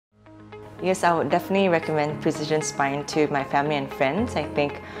Yes, I would definitely recommend Precision Spine to my family and friends. I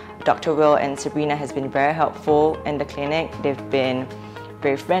think Dr. Will and Sabrina has been very helpful in the clinic. They've been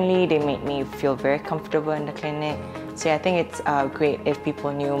very friendly. They made me feel very comfortable in the clinic. So yeah, I think it's great if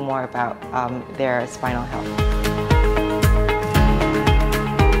people knew more about their spinal health.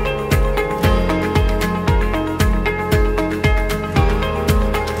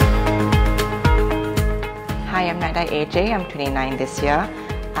 Hi, I'm Nadiah AJ. I'm 29 this year.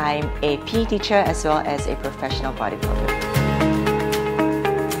 I'm a PE teacher as well as a professional bodybuilder.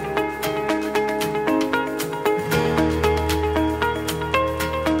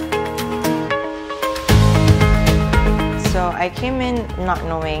 So I came in not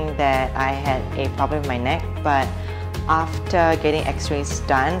knowing that I had a problem in my neck, but after getting x-rays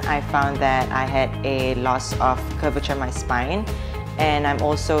done, I found that I had a loss of curvature in my spine, and I'm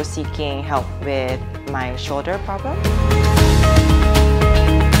also seeking help with my shoulder problem.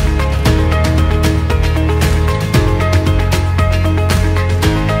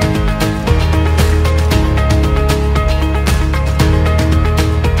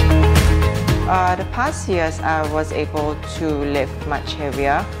 The past years, I was able to lift much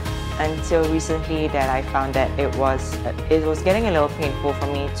heavier until recently that I found that it was getting a little painful for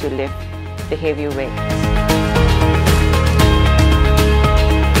me to lift the heavy weights.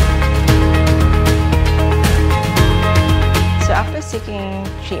 So after seeking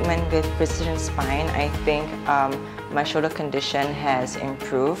treatment with Precision Spine, I think my shoulder condition has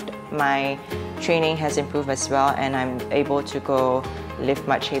improved. My training has improved as well, and I'm able to go lift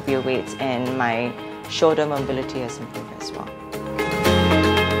much heavier weights, and my shoulder mobility has improved as well.